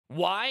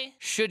Why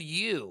should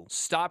you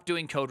stop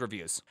doing code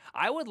reviews?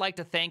 I would like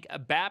to thank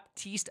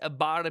Baptiste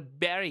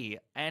Barbieri,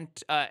 and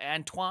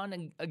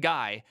Antoine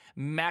Guy,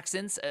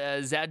 Maxence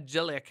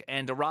Zajelik,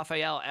 and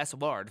Raphael S.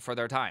 Ward for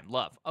their time.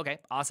 Love. Okay,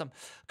 awesome.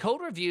 Code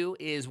review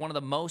is one of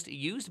the most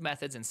used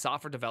methods in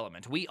software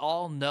development. We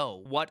all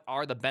know what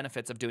are the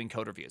benefits of doing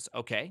code reviews.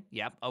 Okay,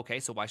 yep,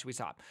 okay, so why should we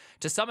stop?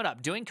 To sum it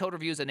up, doing code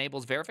reviews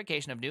enables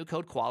verification of new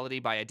code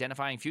quality by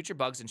identifying future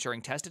bugs,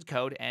 ensuring tested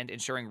code, and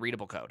ensuring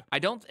readable code.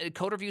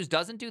 Code reviews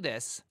doesn't do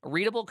this.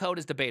 Readable code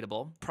is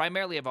debatable.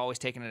 Primarily, I've always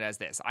taken it as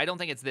this. I don't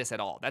think it's this at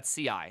all. That's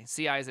CI.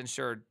 CI is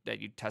ensured that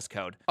you test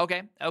code.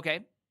 Okay.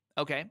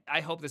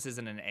 I hope this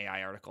isn't an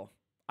AI article.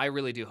 I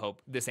really do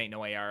hope this ain't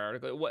no AI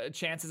article. What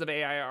chances of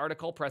AI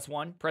article? Press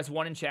 1. Press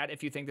 1 in chat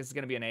if you think this is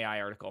going to be an AI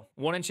article.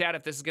 1 in chat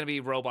if this is going to be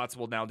robots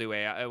will now do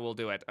AI. We'll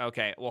do it.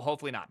 Okay, well,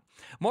 hopefully not.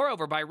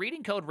 Moreover, by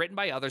reading code written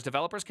by others,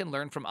 developers can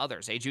learn from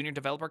others. A junior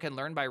developer can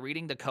learn by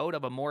reading the code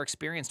of a more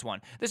experienced one.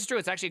 This is true.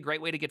 It's actually a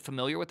great way to get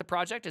familiar with the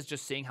project, is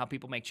just seeing how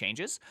people make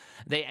changes.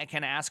 They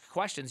can ask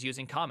questions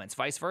using comments.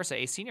 Vice versa,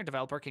 a senior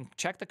developer can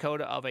check the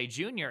code of a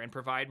junior and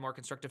provide more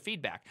constructive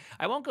feedback.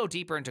 I won't go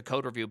deeper into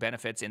code review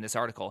benefits in this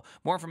article.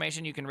 More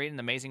information you can read in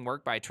the amazing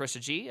work by Trisha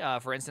G,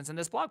 for instance, in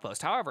this blog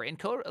post. However,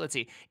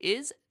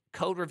 is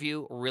code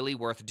review really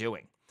worth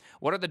doing?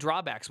 What are the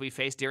drawbacks we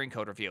face during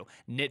code review?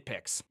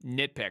 Nitpicks.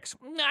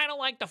 I don't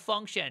like the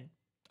function.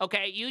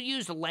 Okay, you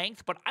used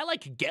length, but I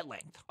like get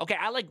length. Okay,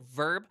 I like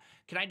verb.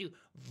 Can I do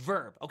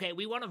verb? Okay,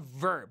 we want a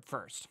verb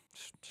first.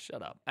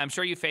 Shut up. I'm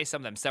sure you faced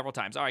some of them several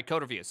times. All right,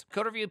 code reviews.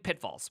 Code review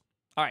pitfalls.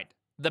 All right,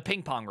 the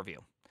ping pong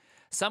review.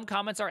 Some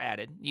comments are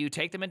added, you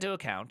take them into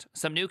account.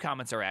 Some new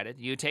comments are added,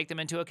 you take them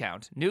into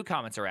account. New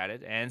comments are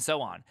added, and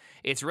so on.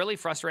 It's really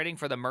frustrating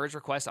for the merge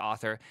request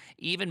author,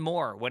 even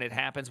more when it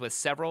happens with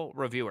several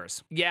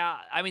reviewers. Yeah,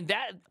 I mean,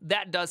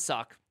 that does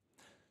suck.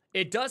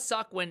 It does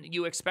suck when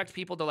you expect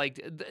people to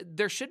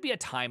there should be a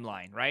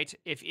timeline, right?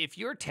 If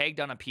you're tagged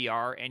on a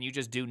PR and you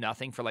just do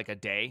nothing for like a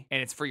day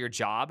and it's for your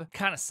job,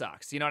 kind of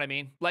sucks. You know what I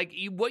mean? Like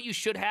what you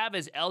should have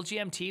is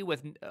LGMT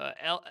with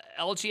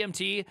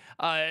LGMT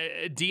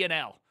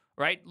DNL.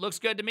 Right? Looks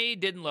good to me.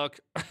 Didn't look.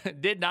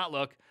 Did not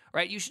look.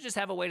 Right? You should just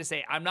have a way to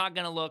say, I'm not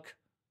going to look.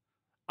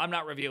 I'm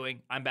not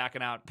reviewing. I'm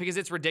backing out. Because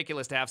it's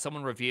ridiculous to have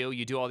someone review,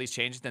 you do all these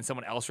changes, then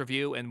someone else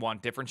review and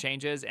want different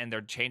changes, and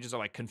their changes are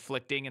like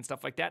conflicting and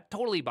stuff like that.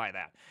 Totally buy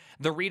that.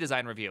 The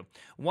redesign review.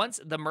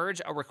 Once the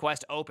merge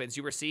request opens,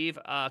 you receive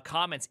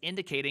comments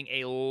indicating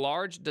a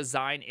large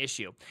design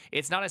issue.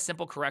 It's not a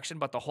simple correction,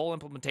 but the whole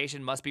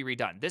implementation must be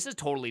redone. This is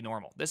totally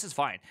normal. This is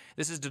fine.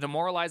 This is a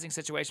demoralizing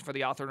situation for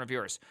the author and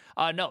reviewers.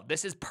 No,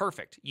 this is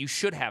perfect. You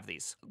should have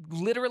these.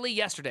 Literally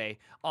yesterday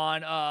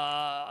on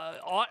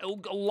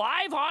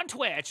live on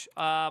Twitch,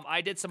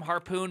 I did some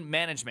harpoon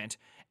management,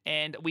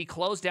 and we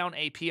closed down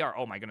a PR.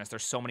 Oh my goodness,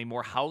 there's so many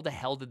more. How the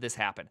hell did this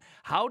happen?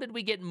 How did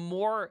we get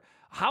more?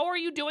 How are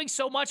you doing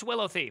so much,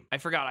 Willow Thief? I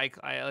forgot.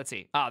 Let's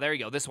see. There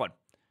you go. This one.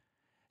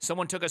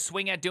 Someone took a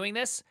swing at doing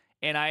this,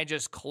 and I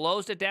just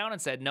closed it down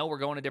and said, no, we're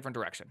going a different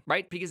direction,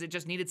 right? Because it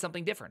just needed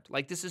something different.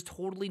 Like, this is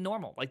totally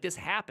normal. Like, this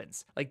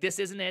happens. Like, this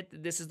isn't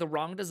it. This is the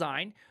wrong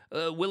design.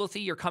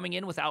 Willowthy, you're coming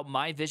in without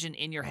my vision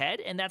in your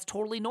head, and that's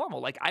totally normal.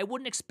 Like, I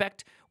wouldn't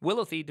expect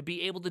Willowthy to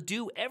be able to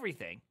do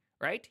everything,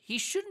 right? He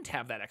shouldn't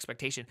have that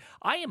expectation.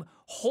 I am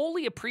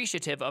wholly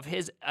appreciative of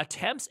his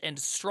attempts and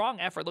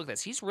strong effort. Look at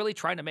this. He's really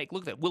trying to make,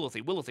 look at that,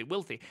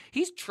 Willowthy.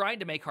 He's trying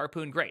to make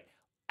Harpoon great.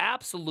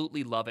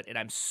 Absolutely love it, and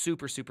I'm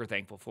super, super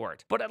thankful for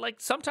it. But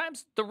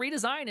sometimes the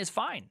redesign is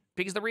fine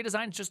because the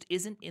redesign just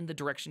isn't in the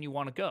direction you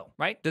want to go,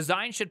 right?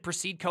 Design should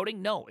precede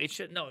coding? No, it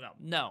should.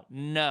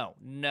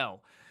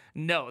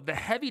 No, the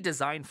heavy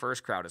design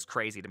first crowd is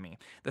crazy to me.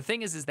 The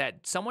thing is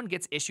that someone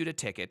gets issued a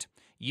ticket,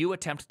 you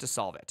attempt to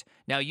solve it.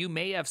 Now, you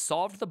may have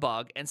solved the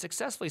bug and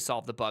successfully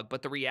solved the bug,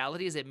 but the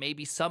reality is it may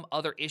be some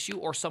other issue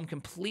or some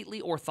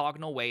completely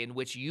orthogonal way in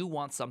which you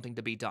want something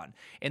to be done.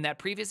 And that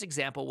previous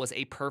example was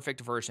a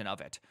perfect version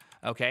of it,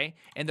 okay?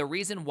 And the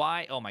reason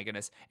why, oh my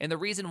goodness, and the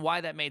reason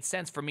why that made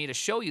sense for me to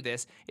show you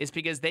this is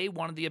because they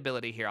wanted the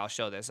ability, here, I'll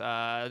show this.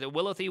 The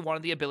Willowthy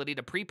wanted the ability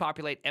to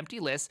pre-populate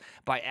empty lists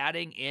by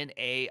adding in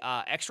a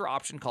extra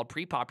option called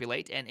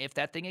pre-populate, and if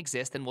that thing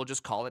exists, then we'll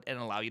just call it and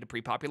allow you to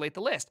pre-populate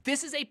the list.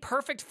 This is a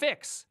perfect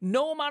fix.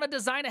 No amount of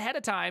design ahead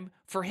of time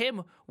for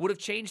him would have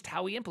changed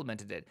how he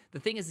implemented it. The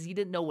thing is he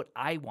didn't know what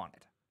I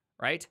wanted,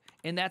 right?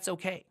 And that's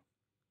okay.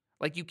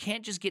 Like, you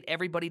can't just get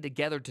everybody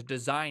together to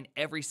design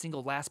every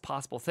single last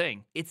possible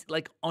thing. It's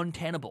like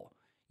untenable.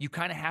 You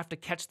kind of have to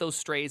catch those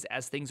strays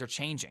as things are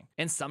changing.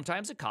 And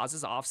sometimes it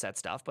causes offset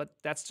stuff, but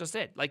that's just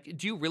it. Like,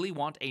 do you really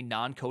want a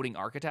non-coding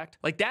architect?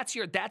 Like, that's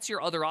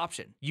your other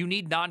option. You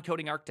need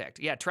non-coding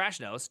architect. Yeah, Trash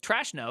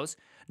knows.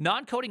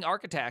 Non-coding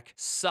architect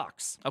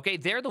sucks. Okay,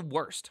 they're the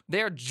worst.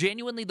 They're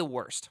genuinely the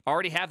worst.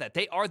 Already have that.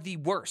 They are the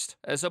worst.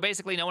 So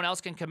basically, no one else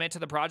can commit to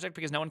the project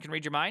because no one can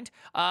read your mind.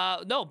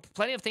 No,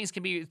 plenty of things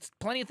can be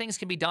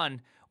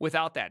done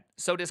without that.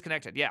 So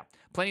disconnected. Yeah,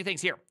 plenty of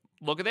things here.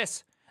 Look at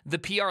this. The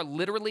PR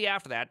literally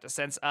after that,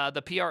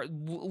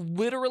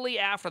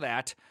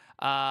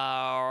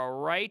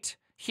 right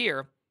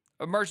here,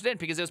 merged it in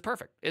because it was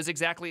perfect.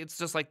 It's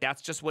just like,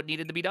 that's just what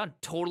needed to be done.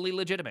 Totally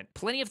legitimate.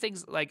 Plenty of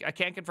things, like, I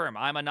can't confirm.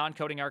 I'm a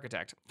non-coding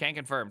architect. Can't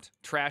confirmed.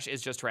 Trash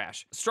is just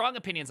trash. Strong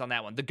opinions on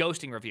that one. The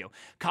ghosting review.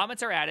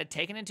 Comments are added,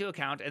 taken into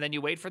account, and then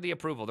you wait for the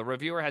approval. The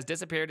reviewer has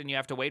disappeared and you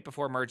have to wait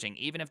before merging.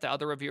 Even if the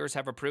other reviewers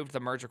have approved the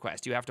merge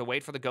request, you have to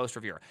wait for the ghost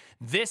reviewer.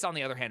 This, on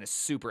the other hand, is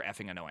super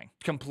effing annoying.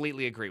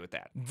 Completely agree with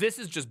that. This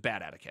is just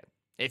bad etiquette.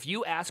 If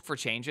you ask for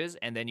changes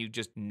and then you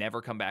just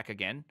never come back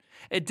again,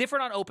 it's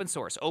different on open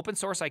source. Open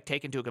source, I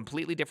take into a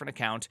completely different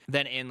account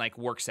than in like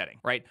work setting,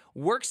 right?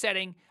 Work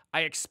setting,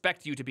 I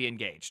expect you to be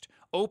engaged.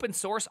 Open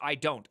source, I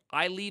don't.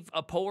 I leave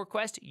a pull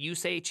request, you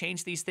say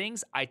change these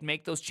things, I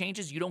make those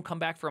changes, you don't come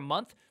back for a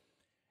month.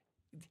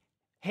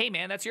 Hey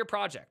man, that's your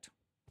project.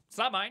 It's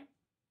not mine.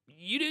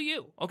 You do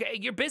you. Okay,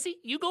 you're busy,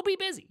 you go be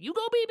busy. You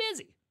go be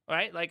busy, all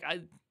right? Like,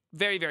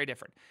 very, very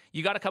different.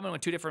 You got to come in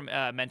with two different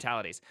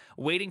mentalities.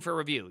 Waiting for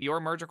review. Your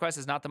merge request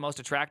is not the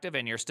most attractive,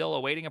 and you're still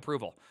awaiting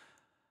approval.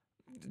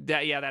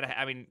 That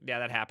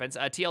happens.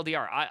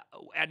 TLDR.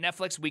 At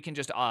Netflix, we can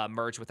just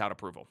merge without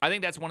approval. I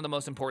think that's one of the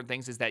most important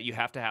things is that you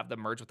have to have the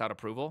merge without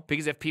approval,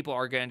 because if people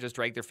are going to just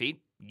drag their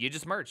feet, you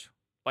just merge.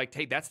 Like,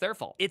 hey, that's their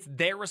fault. It's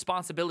their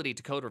responsibility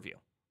to code review.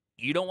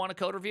 You don't want a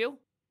code review?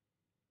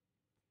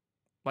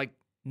 Like,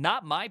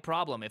 not my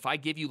problem if I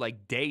give you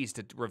like days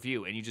to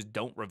review and you just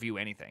don't review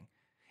anything.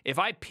 If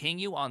I ping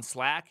you on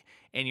Slack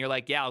and you're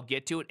like, yeah, I'll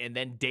get to it, and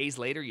then days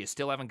later you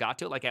still haven't got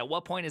to it, like, at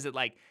what point is it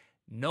like,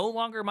 no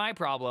longer my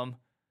problem,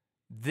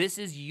 this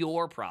is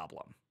your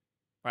problem,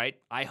 right?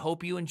 I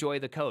hope you enjoy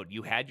the code.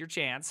 You had your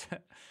chance.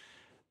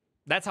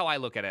 That's how I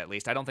look at it, at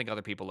least. I don't think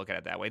other people look at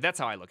it that way. That's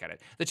how I look at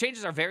it. The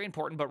changes are very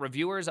important, but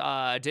reviewers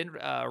didn't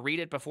read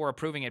it before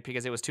approving it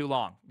because it was too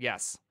long.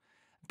 Yes.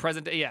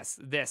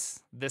 This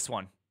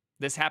one.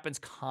 This happens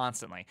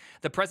constantly.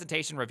 The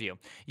presentation review.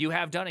 You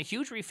have done a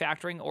huge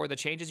refactoring, or the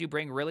changes you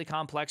bring really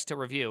complex to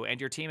review, and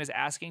your team is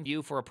asking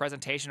you for a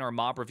presentation or a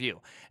mob review.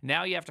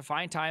 Now you have to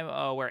find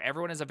time where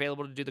everyone is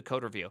available to do the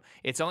code review.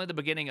 It's only the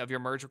beginning of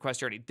your merge request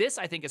journey. This,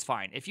 I think, is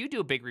fine. If you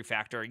do a big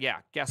refactor, yeah,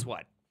 guess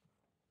what?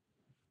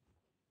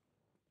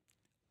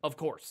 Of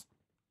course.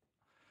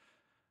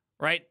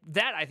 Right?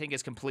 That, I think,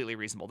 is completely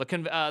reasonable.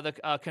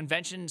 The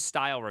convention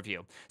style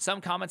review. Some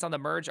comments on the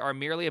merge are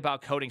merely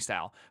about coding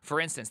style. For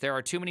instance, there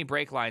are too many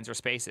break lines or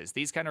spaces.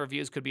 These kind of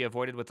reviews could be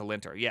avoided with a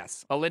linter.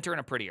 Yes, a linter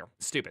and a prettier.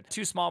 Stupid.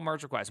 Too small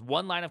merge requests.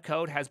 One line of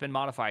code has been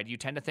modified. You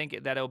tend to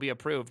think that it will be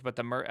approved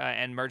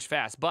and merge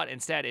fast, but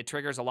instead it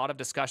triggers a lot of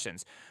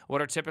discussions.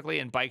 What are typically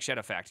in bike shed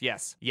effect.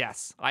 Yes.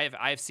 I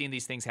have seen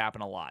these things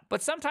happen a lot.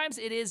 But sometimes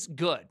it is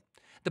good.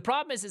 The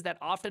problem is that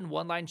often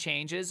one-line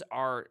changes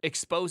are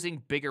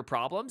exposing bigger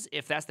problems.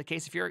 If that's the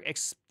case,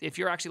 if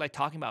you're actually like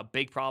talking about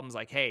big problems,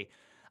 like, hey,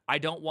 I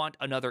don't want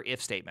another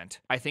if statement.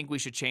 I think we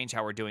should change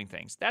how we're doing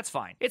things. That's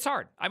fine. It's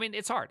hard. I mean,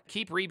 it's hard.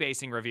 Keep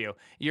rebasing review.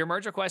 Your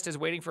merge request is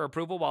waiting for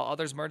approval while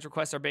others' merge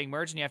requests are being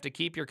merged, and you have to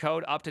keep your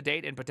code up to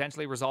date and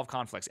potentially resolve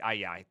conflicts.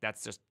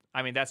 That's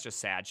just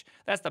sad.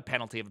 That's the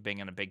penalty of being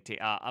in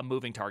a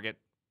moving target,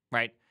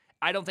 right?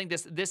 I don't think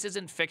this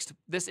isn't fixed.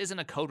 This isn't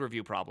a code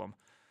review problem.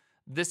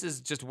 This is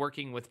just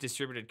working with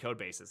distributed code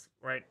bases,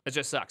 right? It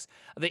just sucks.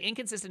 The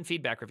inconsistent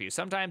feedback review.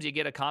 Sometimes you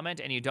get a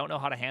comment and you don't know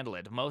how to handle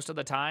it. Most of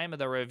the time,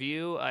 the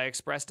review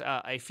expressed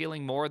a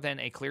feeling more than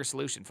a clear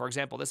solution. For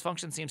example, this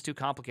function seems too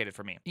complicated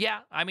for me. Yeah,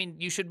 I mean,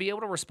 you should be able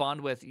to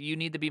respond with, you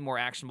need to be more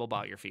actionable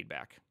about your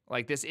feedback.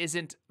 Like, this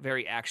isn't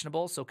very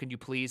actionable, so can you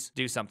please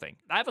do something?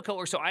 I have a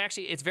coworker, so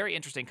it's very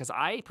interesting because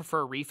I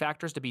prefer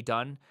refactors to be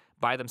done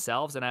by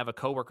themselves, and I have a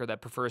coworker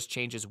that prefers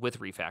changes with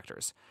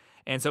refactors.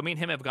 And so me and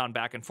him have gone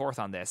back and forth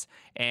on this,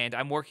 and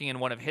I'm working in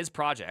one of his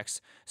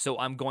projects, so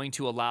I'm going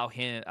to allow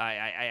him,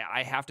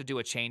 I have to do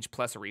a change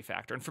plus a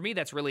refactor. And for me,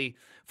 that's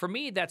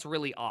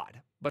really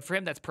odd. But for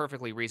him, that's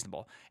perfectly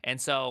reasonable. And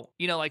so,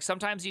 like,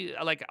 sometimes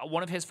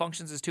one of his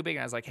functions is too big,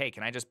 and I was like, hey,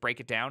 can I just break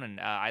it down? And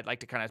I'd like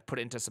to kind of put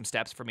it into some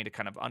steps for me to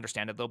kind of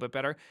understand it a little bit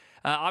better.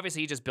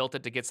 Obviously, he just built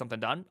it to get something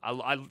done.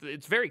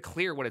 It's very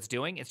clear what it's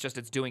doing. It's just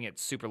it's doing it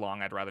super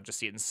long. I'd rather just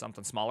see it in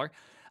something smaller.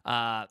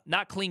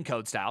 Not clean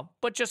code style,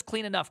 but just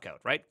clean enough code,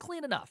 right?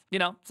 Clean enough,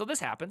 so this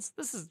happens.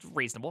 This is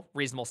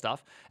reasonable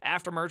stuff.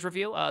 After merge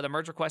review, the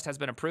merge request has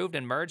been approved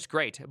and merged.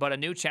 Great. But a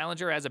new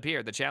challenger has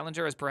appeared. The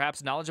challenger is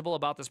perhaps knowledgeable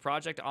about this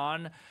project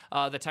on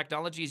the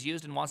technologies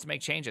used and wants to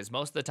make changes.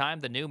 Most of the time,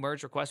 the new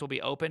merge request will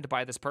be opened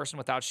by this person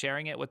without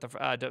sharing it with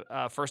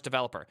the first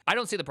developer. I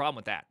don't see the problem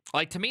with that.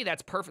 Like, to me,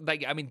 that's perfect.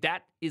 Like, I mean,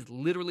 that is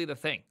literally the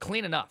thing.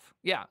 Clean enough.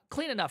 Yeah,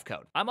 clean enough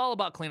code. I'm all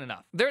about clean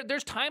enough.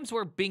 There's times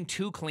where being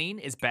too clean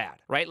is bad,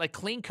 right? Like,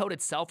 clean code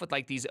itself with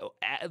like these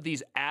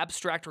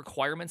abstract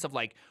requirements of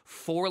like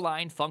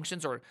 4-line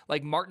functions, or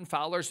like Martin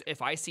Fowler's,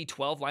 if I see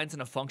 12 lines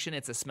in a function,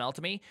 it's a smell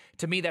to me.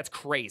 To me, that's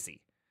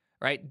crazy,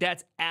 right?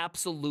 That's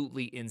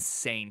absolutely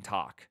insane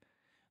talk.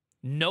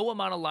 No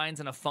amount of lines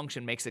in a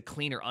function makes it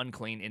clean or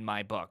unclean in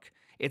my book.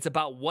 It's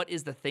about what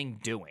is the thing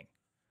doing.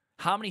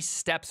 How many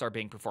steps are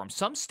being performed?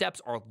 Some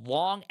steps are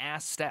long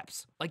ass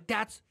steps. Like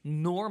that's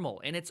normal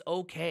and it's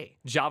okay.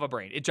 Java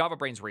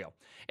Brain's real.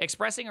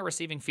 Expressing or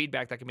receiving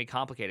feedback that can be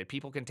complicated.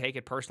 People can take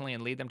it personally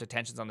and lead them to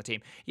tensions on the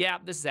team. Yeah,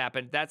 this has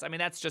happened. That's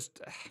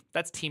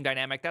team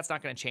dynamic. That's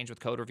not going to change with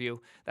code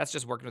review. That's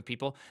just working with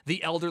people.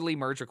 The elderly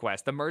merge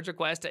request. The merge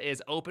request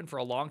is open for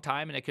a long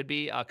time and it could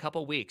be a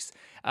couple weeks,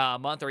 a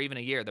month, or even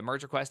a year. The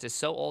merge request is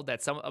so old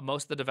that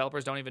most of the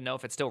developers don't even know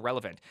if it's still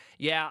relevant.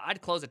 Yeah,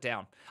 I'd close it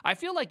down. I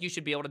feel like you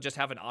should be able to just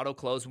have an auto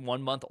close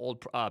 1 month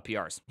old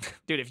PRs.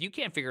 Dude, if you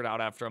can't figure it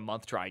out after a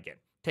month, try again.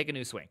 Take a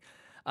new swing.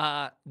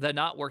 The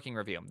not working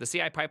review. The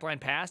CI pipeline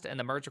passed and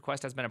the merge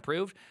request has been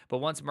approved, but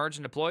once merged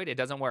and deployed, it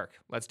doesn't work.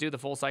 Let's do the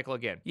full cycle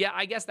again. Yeah,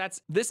 I guess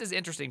this is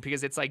interesting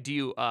because it's like, do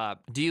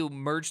you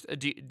merge,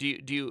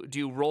 do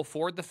you roll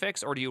forward the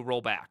fix or do you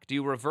roll back? Do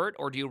you revert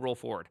or do you roll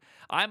forward?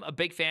 I'm a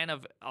big fan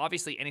of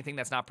obviously anything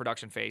that's not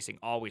production facing,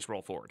 always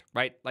roll forward,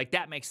 right? Like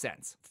that makes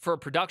sense. For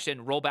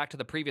production, roll back to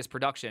the previous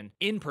production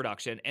in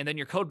production, and then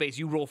your code base,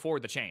 you roll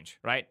forward the change,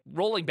 right?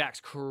 Rolling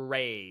back's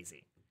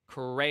crazy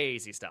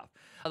stuff.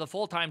 The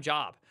full-time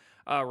job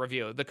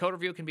review. The code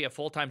review can be a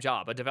full-time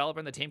job. A developer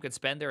in the team could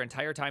spend their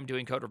entire time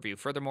doing code review.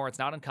 Furthermore, it's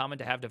not uncommon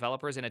to have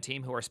developers in a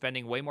team who are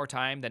spending way more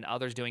time than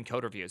others doing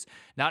code reviews.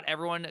 Not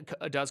everyone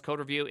does code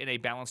review in a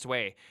balanced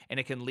way, and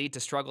it can lead to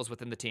struggles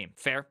within the team.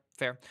 Fair.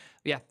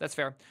 Yeah, that's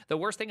fair. The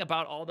worst thing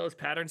about all those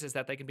patterns is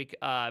that they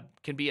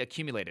can be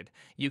accumulated.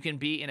 You can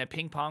be in a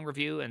ping pong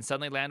review and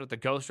suddenly land with the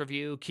ghost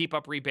review, keep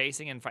up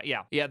rebasing, and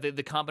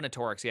the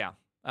combinatorics, yeah.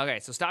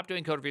 Okay, so stop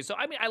doing code reviews. So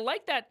I mean, I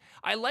like that.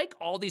 I like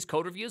all these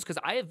code reviews because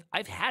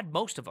I've had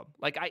most of them.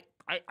 Like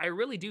I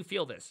really do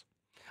feel this.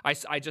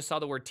 I just saw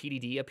the word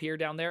TDD appear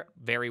down there.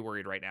 Very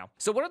worried right now.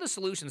 So what are the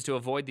solutions to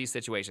avoid these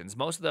situations?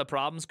 Most of the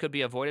problems could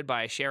be avoided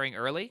by sharing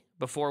early.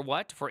 Before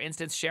what? For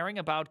instance, sharing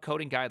about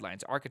coding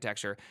guidelines,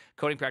 architecture,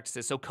 coding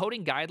practices. So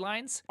coding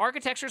guidelines,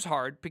 architecture is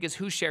hard because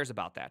who shares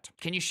about that?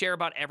 Can you share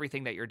about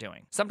everything that you're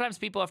doing? Sometimes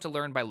people have to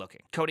learn by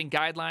looking. Coding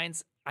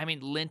guidelines, I mean,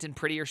 lint and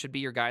prettier should be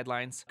your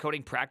guidelines.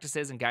 Coding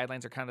practices and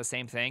guidelines are kind of the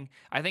same thing.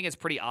 I think it's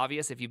pretty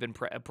obvious if you've been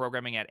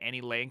programming at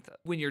any length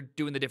when you're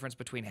doing the difference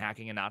between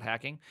hacking and not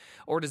hacking,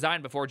 or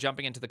design before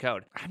jumping into the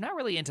code. I'm not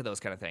really into those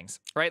kind of things,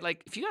 right?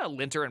 Like if you got a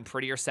linter and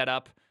prettier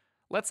setup,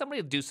 let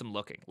somebody do some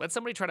looking. Let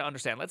somebody try to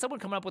understand. Let someone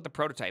come up with a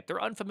prototype.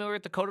 They're unfamiliar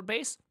with the code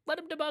base. Let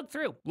them debug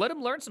through. Let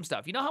them learn some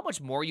stuff. You know how much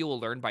more you will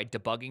learn by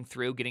debugging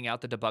through, getting out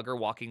the debugger,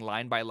 walking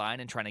line by line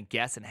and trying to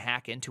guess and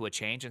hack into a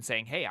change and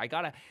saying, hey,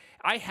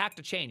 I hacked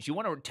a change. You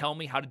want to tell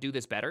me how to do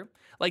this better?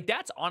 Like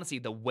that's honestly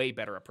the way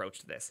better approach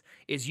to this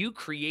is you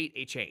create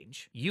a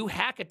change, you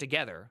hack it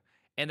together,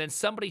 and then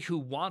somebody who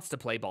wants to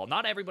play ball.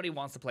 Not everybody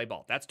wants to play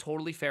ball. That's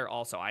totally fair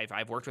also.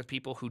 I've worked with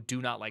people who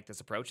do not like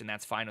this approach, and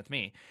that's fine with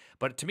me.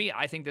 But to me,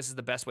 I think this is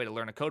the best way to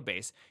learn a code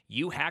base.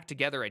 You hack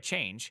together a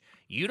change.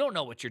 You don't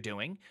know what you're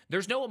doing.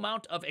 There's no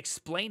amount of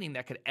explaining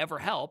that could ever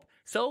help.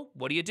 So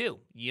what do?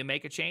 You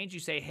make a change. You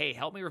say, hey,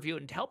 help me review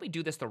it and help me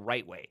do this the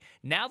right way.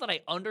 Now that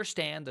I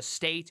understand the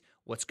state,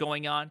 what's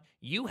going on,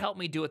 you help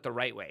me do it the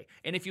right way.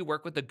 And if you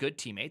work with a good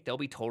teammate, they'll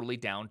be totally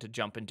down to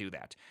jump and do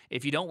that.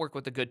 If you don't work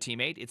with a good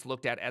teammate, it's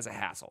looked at as a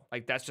hassle.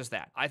 Like that's just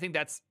that. I think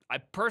that's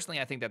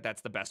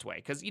the best way.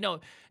 Because,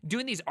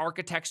 doing these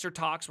architecture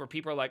talks where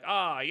people are like,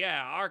 oh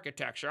yeah,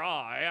 architecture,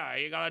 oh yeah,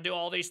 you gotta do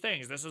all these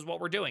things. This is what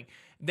we're doing.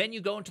 Then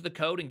you go into the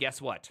code and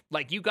guess what?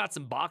 Like you got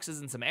some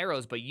boxes and some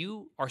arrows, but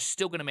you are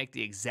still gonna make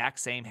the exact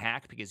same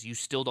hack because you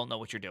still don't know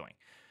what you're doing.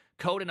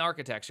 Code and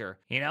architecture,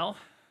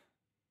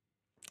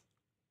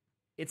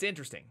 it's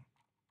interesting.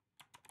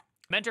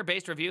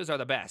 Mentor-based reviews are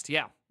the best.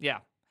 Yeah.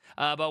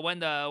 But when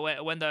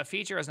the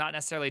feature is not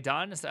necessarily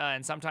done,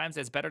 and sometimes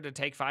it's better to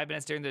take 5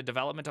 minutes during the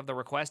development of the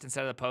request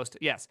instead of the post.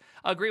 Yes,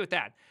 I agree with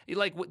that.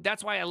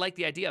 That's why I like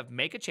the idea of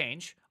make a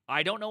change.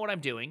 I don't know what I'm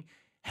doing.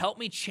 Help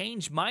me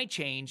change my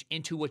change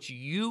into what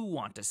you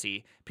want to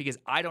see because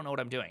I don't know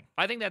what I'm doing.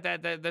 I think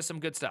that there's some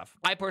good stuff.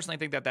 I personally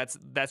think that's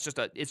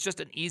just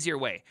an easier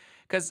way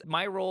because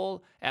my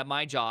role at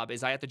my job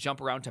is I have to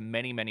jump around to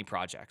many, many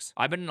projects.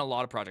 I've been in a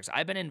lot of projects.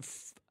 I've been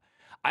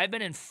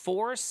in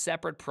 4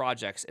 separate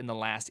projects in the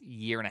last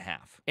year and a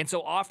half. And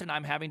so often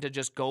I'm having to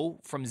just go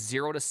from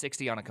 0 to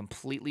 60 on a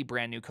completely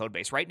brand new code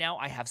base. Right now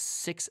I have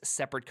 6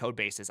 separate code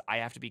bases I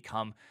have to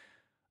become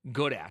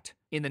good at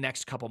in the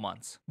next couple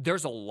months.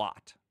 There's a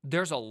lot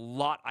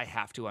I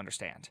have to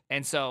understand.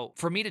 And so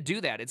for me to do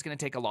that, it's going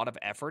to take a lot of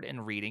effort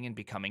and reading and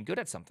becoming good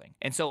at something.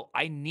 And so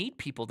I need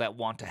people that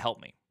want to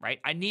help me, right?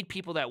 I need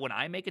people that when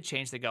I make a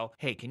change, they go,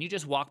 hey, can you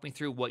just walk me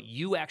through what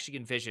you actually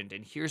envisioned?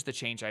 And here's the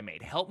change I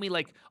made. Help me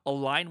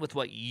align with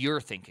what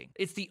you're thinking.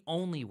 It's the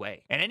only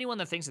way. And anyone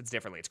that thinks it's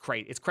differently,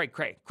 it's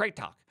Craig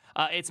talk.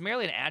 It's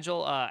merely an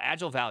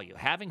agile value.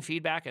 Having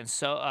feedback and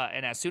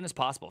as soon as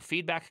possible.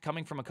 Feedback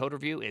coming from a code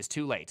review is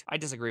too late. I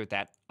disagree with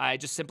that. I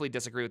just simply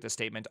disagree with this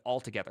statement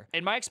altogether.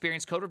 In my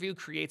experience, code review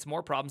creates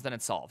more problems than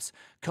it solves.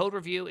 Code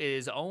review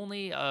is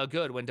only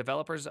good when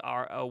developers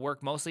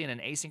work mostly in an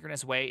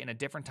asynchronous way in a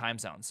different time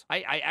zones.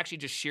 I actually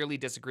just sheerly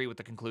disagree with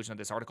the conclusion of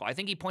this article. I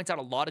think he points out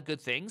a lot of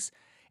good things,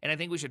 and I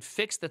think we should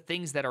fix the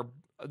things that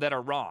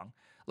are wrong.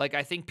 Like,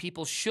 I think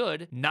people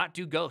should not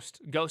do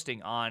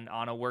ghosting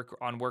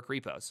on work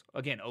repos.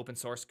 Again, open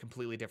source,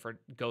 completely different.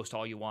 Ghost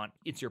all you want.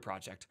 It's your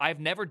project. I've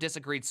never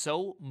disagreed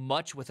so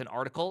much with an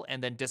article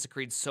and then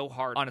disagreed so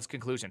hard on its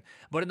conclusion.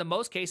 But in the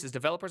most cases,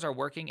 developers are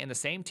working in the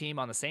same team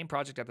on the same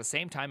project at the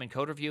same time, and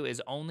code review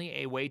is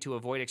only a way to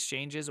avoid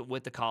exchanges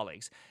with the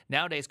colleagues.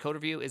 Nowadays, code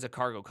review is a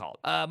cargo cult.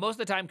 Most of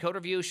the time, code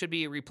review should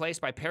be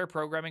replaced by pair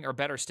programming, or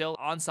better still,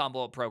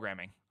 ensemble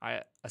programming.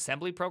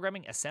 Assemble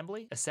programming, ensemble.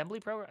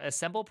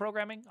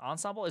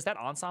 Is that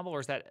ensemble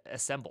or is that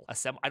assemble?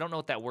 I don't know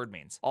what that word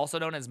means. Also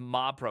known as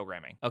mob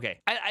programming. Okay,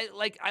 I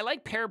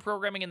like pair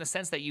programming in the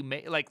sense that you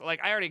may like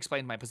I already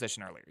explained my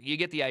position earlier. You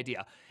get the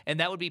idea, and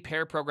that would be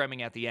pair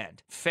programming at the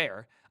end.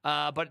 Fair.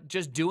 But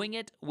just doing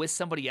it with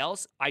somebody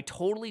else, I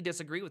totally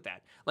disagree with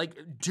that. Like,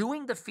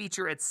 doing the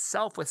feature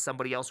itself with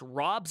somebody else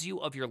robs you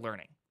of your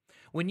learning.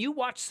 When you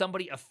watch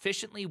somebody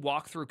efficiently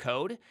walk through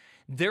code,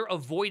 they're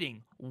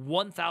avoiding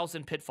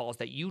 1,000 pitfalls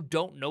that you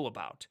don't know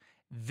about.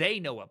 They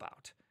know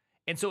about.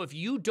 And so if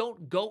you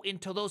don't go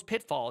into those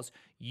pitfalls,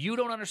 you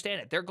don't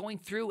understand it. They're going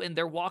through and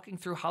they're walking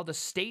through how the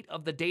state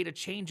of the data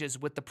changes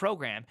with the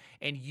program,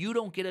 and you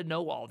don't get to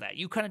know all that.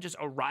 You kind of just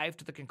arrive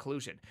to the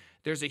conclusion.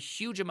 There's a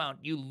huge amount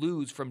you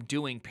lose from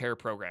doing pair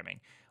programming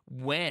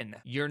when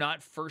you're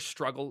not first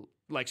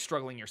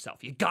struggling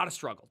yourself. You gotta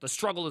struggle. The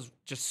struggle is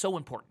just so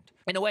important.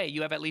 In a way,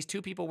 you have at least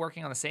two people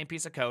working on the same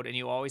piece of code, and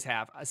you always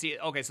have.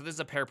 Okay, so this is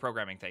a pair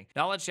programming thing.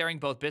 Knowledge sharing,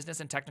 both business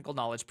and technical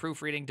knowledge,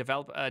 proofreading,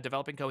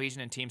 developing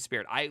cohesion and team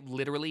spirit. I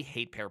literally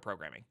hate pair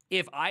programming.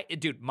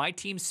 My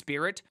team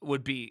spirit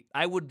would be,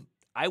 I would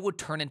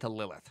turn into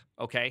Lilith,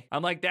 okay?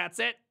 I'm like, that's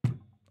it.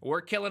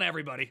 We're killing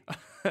everybody.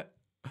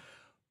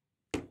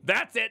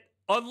 That's it.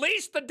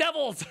 Unleash the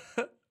devils.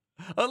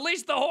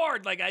 Unleash the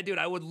horde.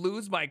 I would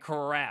lose my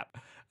crap.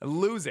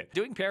 Lose it.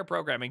 Doing pair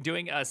programming,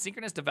 doing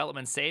synchronous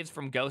development, saves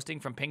from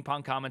ghosting, from ping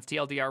pong comments,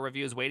 TLDR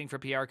reviews, waiting for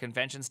PR,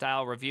 convention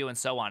style review, and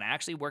so on.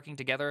 Actually working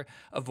together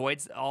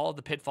avoids all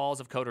the pitfalls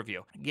of code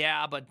review.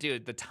 Yeah, but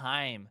dude, the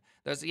time.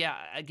 I'm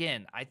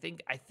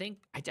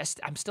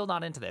still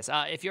not into this.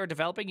 If you're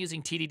developing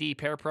using TDD,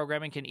 pair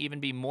programming can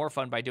even be more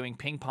fun by doing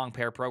ping pong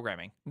pair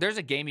programming. There's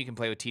a game you can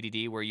play with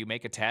TDD where you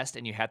make a test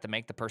and you have to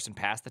make the person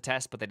pass the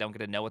test, but they don't get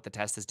to know what the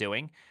test is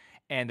doing.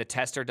 And the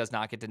tester does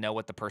not get to know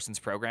what the person's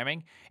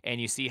programming, and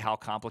you see how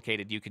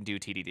complicated you can do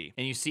TDD.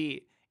 And you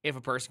see if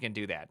a person can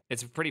do that.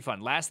 It's pretty fun.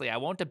 Lastly, I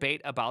won't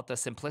debate about the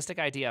simplistic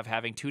idea of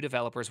having two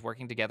developers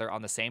working together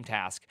on the same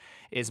task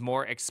is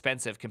more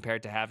expensive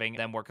compared to having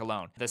them work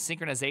alone. The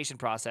synchronization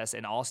process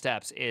in all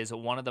steps is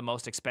one of the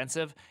most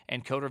expensive,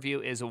 and code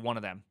review is one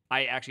of them.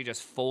 I actually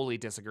just fully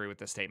disagree with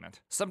this statement.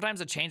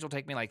 Sometimes a change will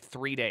take me like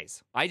 3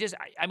 days. I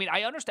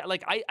understand,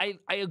 I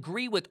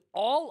agree with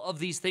all of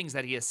these things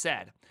that he has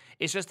said.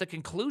 It's just the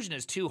conclusion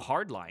is too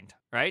hardlined,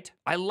 right?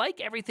 I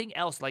like everything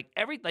else.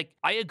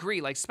 I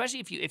agree, especially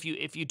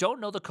if you don't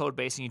know the code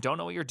base and you don't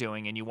know what you're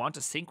doing and you want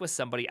to sync with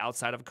somebody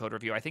outside of a code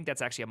review, I think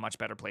that's actually a much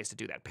better place to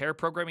do that. Pair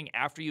programming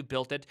after you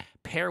built it,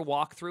 pair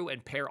walkthrough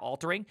and pair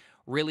altering,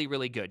 really,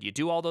 really good. You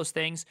do all those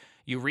things,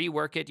 you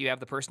rework it, you have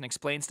the person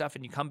explain stuff,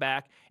 and you come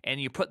back and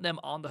you put them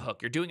on the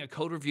hook. You're doing a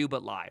code review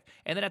but live.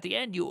 And then at the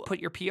end, you put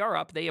your PR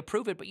up, they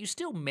approve it, but you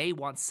still may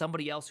want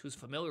somebody else who's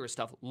familiar with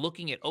stuff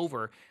looking it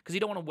over because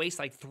you don't want to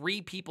waste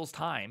 3 people's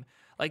time.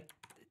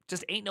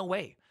 Just ain't no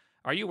way.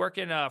 Are you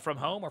working from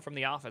home or from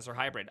the office or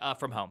hybrid?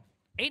 From home.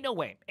 Ain't no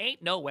way.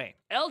 Ain't no way.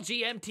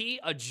 LGMT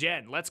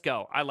Agen. Let's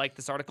go. I like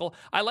this article.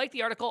 I like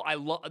the article.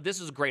 This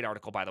is a great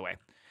article, by the way.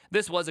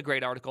 This was a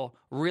great article.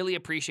 Really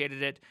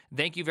appreciated it.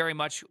 Thank you very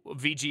much,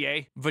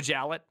 VGA,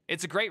 Vajalit.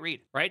 It's a great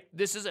read, right?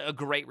 This is a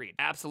great read.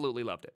 Absolutely loved it.